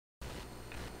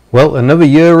Well, another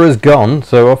year has gone,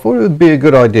 so I thought it would be a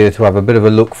good idea to have a bit of a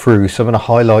look through some of the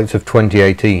highlights of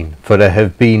 2018, for there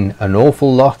have been an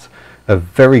awful lot of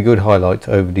very good highlights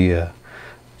over the year.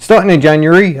 Starting in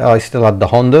January, I still had the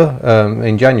Honda.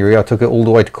 In January I took it all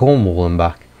the way to Cornwall and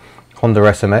back. Honda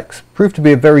SMX proved to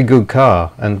be a very good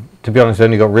car, and to be honest I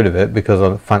only got rid of it because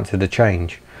I fancied a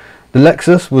change. The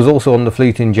Lexus was also on the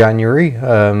fleet in January.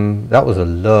 That was a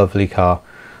lovely car,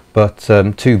 but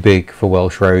too big for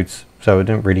Welsh roads, so I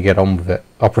didn't really get on with it.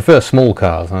 I prefer small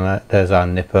cars, and there's our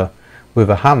Nipper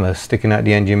with a hammer sticking out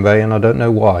the engine bay, and I don't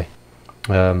know why.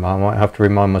 I might have to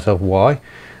remind myself why.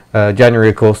 January,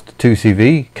 of course, the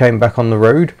 2CV came back on the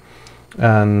road,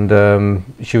 and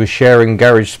she was sharing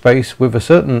garage space with a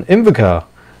certain Invacar.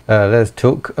 There's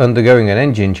Took undergoing an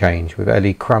engine change with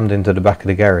Ellie crammed into the back of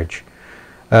the garage.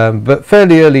 But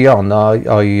fairly early on I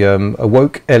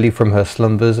awoke Ellie from her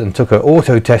slumbers and took her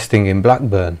auto testing in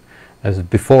Blackburn, as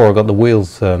before I got the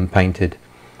wheels painted,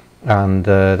 and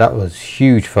that was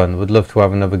huge fun. Would love to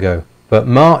have another go. But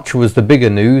March was the bigger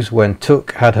news when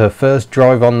Took had her first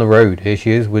drive on the road. Here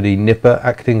she is with the Nipper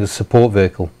acting as support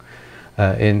vehicle.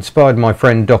 Inspired my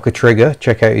friend Docker Trigger,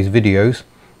 check out his videos,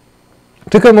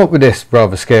 to come up with this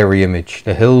rather scary image.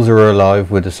 The hills are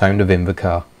alive with the sound of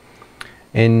Invacar.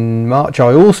 In March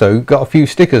I also got a few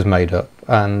stickers made up,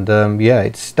 and yeah,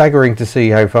 it's staggering to see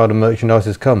how far the merchandise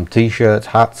has come. T-shirts,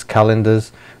 hats,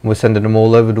 calendars, and we're sending them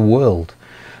all over the world.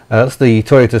 That's the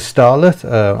Toyota Starlet.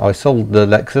 I sold the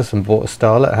Lexus and bought a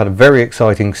Starlet. I had a very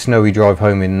exciting snowy drive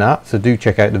home in that, so do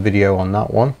check out the video on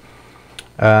that one.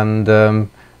 And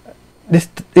this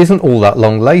isn't all that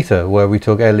long later where we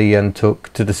took Ellie and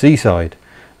Took to the seaside.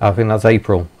 I think that's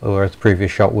April, whereas the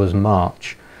previous shot was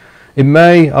March. In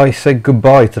May I said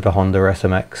goodbye to the Honda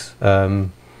SMX.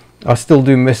 I still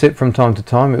do miss it from time to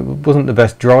time. It wasn't the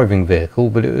best driving vehicle,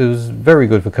 but it was very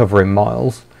good for covering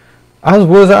miles. As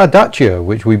was our Dacia,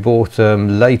 which we bought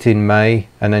late in May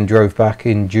and then drove back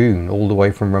in June all the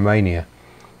way from Romania.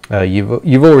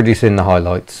 You've already seen the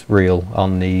highlights reel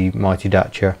on the mighty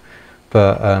Dacia,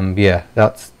 but yeah,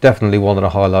 that's definitely one of the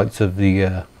highlights of the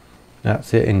year.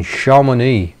 That's it in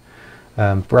Chamonix.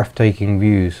 Breathtaking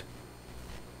views.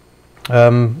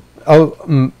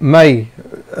 May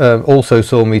also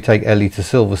saw me take Ellie to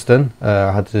Silverstone.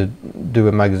 I had to do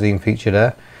a magazine feature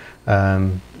there.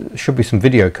 Should be some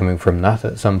video coming from that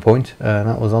at some point.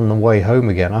 That was on the way home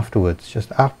again afterwards.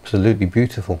 Just absolutely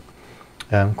beautiful.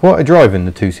 Quite a drive in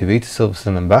the 2CV to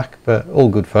Silverstone and back, but all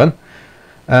good fun.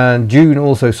 And June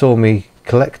also saw me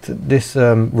collect this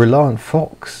Reliant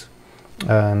Fox,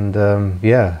 and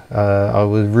yeah, I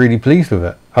was really pleased with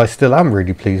it. I still am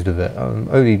really pleased with it. I'm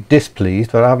only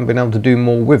displeased that I haven't been able to do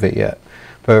more with it yet.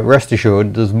 But rest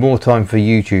assured, there's more time for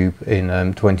YouTube in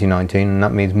 2019, and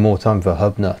that means more time for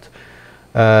HubNut.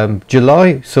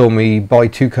 July saw me buy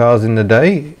two cars in the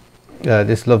day.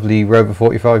 This lovely Rover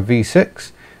 45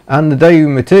 V6 and the Daewoo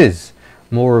Matiz,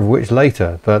 more of which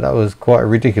later, but that was quite a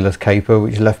ridiculous caper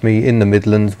which left me in the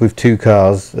Midlands with two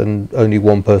cars and only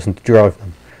one person to drive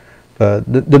them.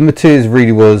 The Matiz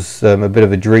really was a bit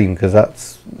of a dream, because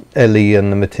that's Ellie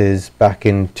and the Matiz back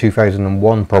in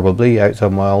 2001 probably,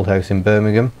 outside my old house in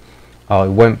Birmingham. I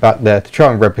went back there to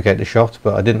try and replicate the shot,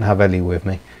 but I didn't have Ellie with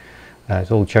me. It's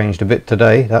all changed a bit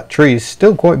today. That tree is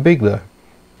still quite big though.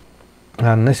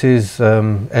 And this is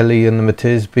Ellie and the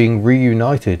Matiz being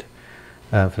reunited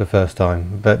for the first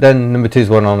time. But then the Matiz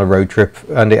went on a road trip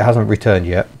and it hasn't returned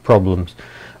yet. Problems.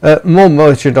 More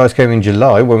merchandise came in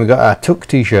July when we got our Took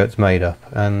t-shirts made up,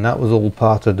 and that was all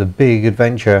part of the big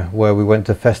adventure where we went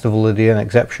to Festival of the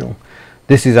Unexceptional.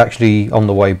 This is actually on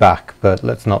the way back, but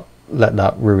let's not let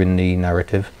that ruin the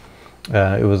narrative.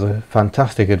 It was a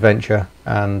fantastic adventure,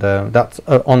 and that's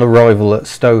on arrival at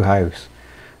Stowe House.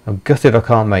 I'm gutted I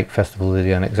can't make Festival of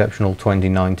the Unexceptional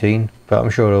 2019, but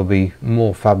I'm sure there'll be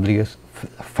more fabulous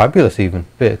even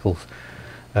vehicles.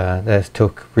 There's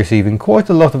Took receiving quite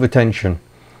a lot of attention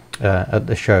at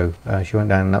the show. She went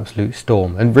down an absolute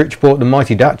storm, and Rich brought the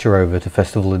mighty Dacia over to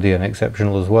Festival of the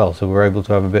Unexceptional as well, so we were able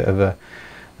to have a bit of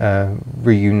a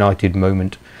reunited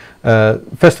moment.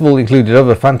 Festival included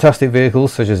other fantastic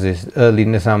vehicles such as this early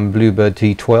Nissan Bluebird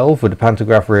T12 with a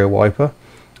pantograph rear wiper,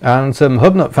 and some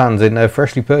HubNut fans in their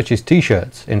freshly purchased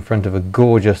t-shirts in front of a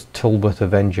gorgeous Talbot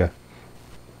Avenger.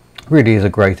 Really is a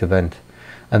great event.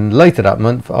 And later that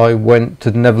month I went to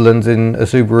the Netherlands in a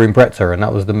Subaru Impreza, and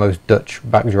that was the most Dutch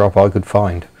backdrop I could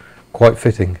find. Quite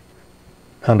fitting.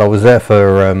 And I was there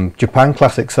for Japan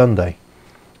Classic Sunday,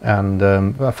 and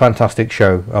a fantastic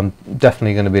show. I'm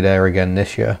definitely going to be there again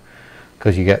this year,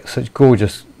 because you get such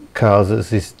gorgeous cars as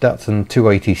this Datsun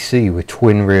 280C with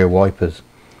twin rear wipers.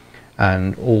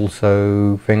 and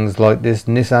also things like this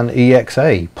Nissan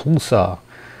EXA Pulsar,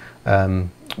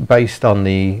 based on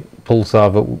the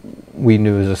Pulsar that we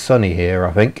knew as a Sunny here,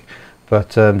 I think, but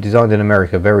designed in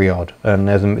America. Very odd. And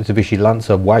there's a Mitsubishi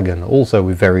Lancer wagon, also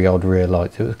with very odd rear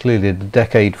lights. It was clearly the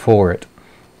decade for it.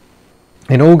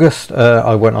 In August,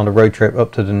 I went on a road trip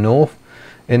up to the north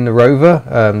in the Rover.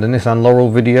 The Nissan Laurel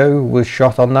video was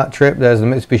shot on that trip. There's the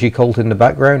Mitsubishi Colt in the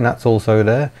background, that's also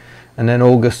there. And then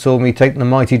August saw me take the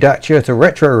mighty Dacia to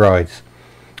retro rides.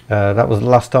 That was the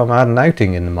last time I had an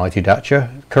outing in the mighty Dacia,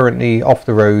 currently off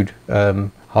the road,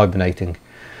 hibernating.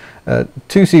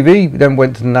 2CV then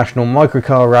went to the National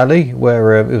Microcar Rally,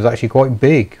 where it was actually quite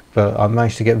big, but I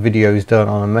managed to get videos done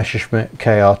on a Messerschmitt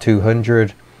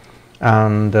KR200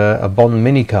 and a Bond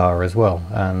minicar as well,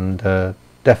 and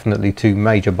definitely two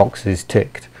major boxes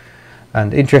ticked.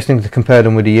 And interesting to compare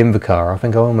them with the Invacar. I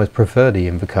think I almost prefer the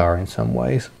Invacar in some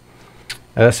ways.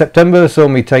 September saw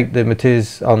me take the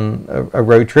Matiz on a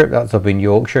road trip. That's up in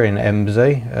Yorkshire in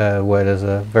Emsey, where there's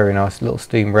a very nice little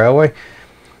steam railway.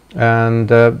 And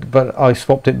but I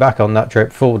swapped it back on that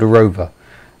trip for the Rover.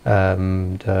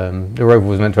 The Rover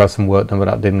was meant to have some work done, but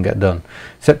that didn't get done.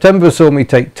 September saw me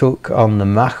take Took on the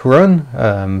Mach run.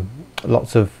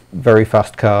 Lots of very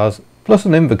fast cars, plus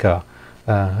an Invacar.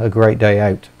 A great day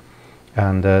out.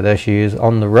 And there she is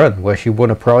on the run, where she won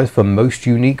a prize for most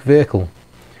unique vehicle.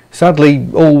 Sadly,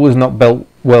 all was not built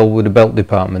well with the belt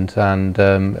department, and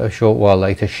a short while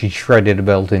later she shredded the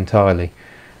belt entirely.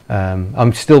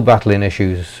 I'm still battling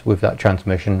issues with that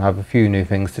transmission. I have a few new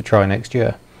things to try next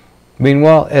year.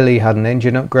 Meanwhile, Ellie had an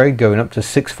engine upgrade going up to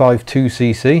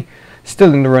 652cc,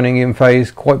 still in the running in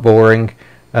phase, quite boring,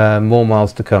 more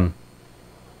miles to come.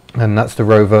 And that's the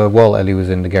Rover while Ellie was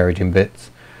in the garage in bits,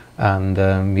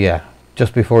 and yeah,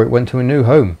 just before it went to a new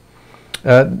home.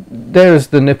 There's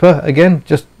the Nipper again,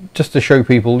 just to show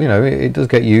people, you know, it does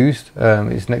get used.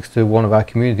 It's next to one of our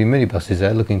community minibuses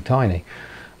there, looking tiny.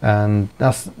 And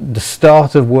that's the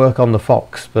start of work on the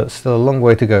Fox, but still a long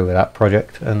way to go with that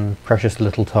project, and precious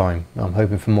little time. I'm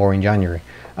hoping for more in January.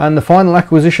 And the final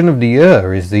acquisition of the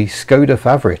year is the Skoda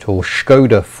Favorit, or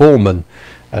Skoda Foreman,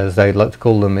 as they'd like to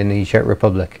call them in the Czech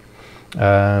Republic.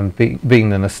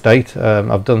 Being an estate,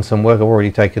 I've done some work. I've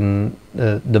already taken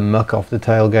the muck off the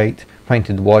tailgate,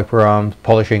 painted the wiper arms,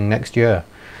 polishing next year.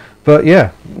 But yeah,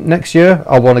 next year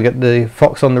I want to get the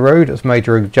Fox on the road. That's a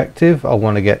major objective. I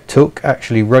want to get Took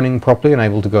actually running properly and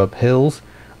able to go up hills.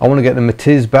 I want to get the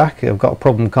Matiz back. I've got a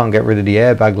problem, can't get rid of the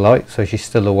airbag light, so she's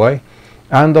still away.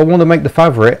 And I want to make the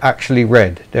Favorit actually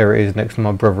red. There it is next to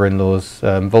my brother-in-law's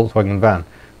Volkswagen van.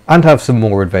 And have some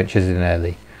more adventures in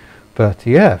Ellie. But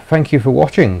yeah, thank you for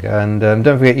watching, and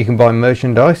don't forget you can buy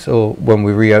merchandise, or when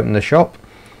we reopen the shop,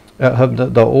 at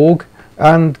HubNut.org,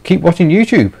 and keep watching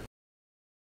YouTube.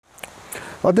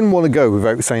 I didn't want to go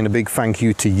without saying a big thank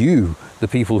you to you, the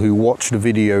people who watch the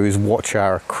videos, watch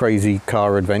our crazy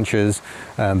car adventures,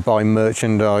 buy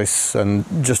merchandise, and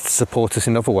just support us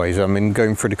in other ways. I mean,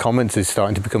 going through the comments is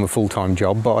starting to become a full-time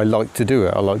job, but I like to do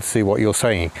it. I like to see what you're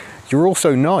saying. You're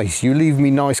also nice. You leave me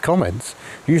nice comments.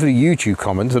 Usually YouTube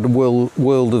comments are the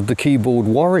world of the keyboard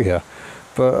warrior.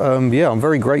 But yeah, I'm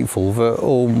very grateful that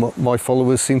all my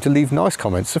followers seem to leave nice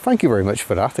comments. So thank you very much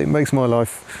for that. It makes my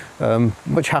life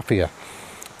much happier.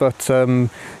 But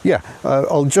yeah,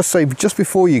 I'll just say, just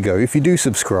before you go, if you do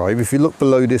subscribe, if you look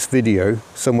below this video,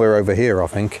 somewhere over here I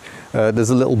think, there's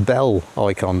a little bell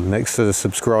icon next to the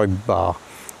subscribe bar.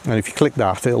 And if you click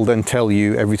that, it'll then tell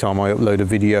you every time I upload a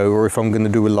video, or if I'm going to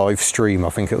do a live stream.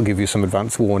 I think it'll give you some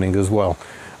advance warning as well.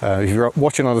 If you're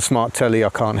watching on a smart telly, I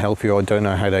can't help you. I don't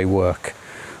know how they work.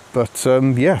 But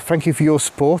yeah, thank you for your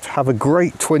support. Have a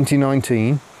great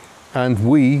 2019, and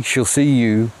we shall see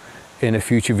you in a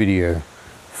future video.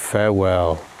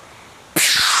 Farewell.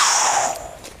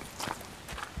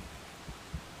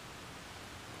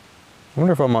 I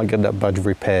wonder if I might get that badge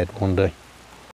repaired one day.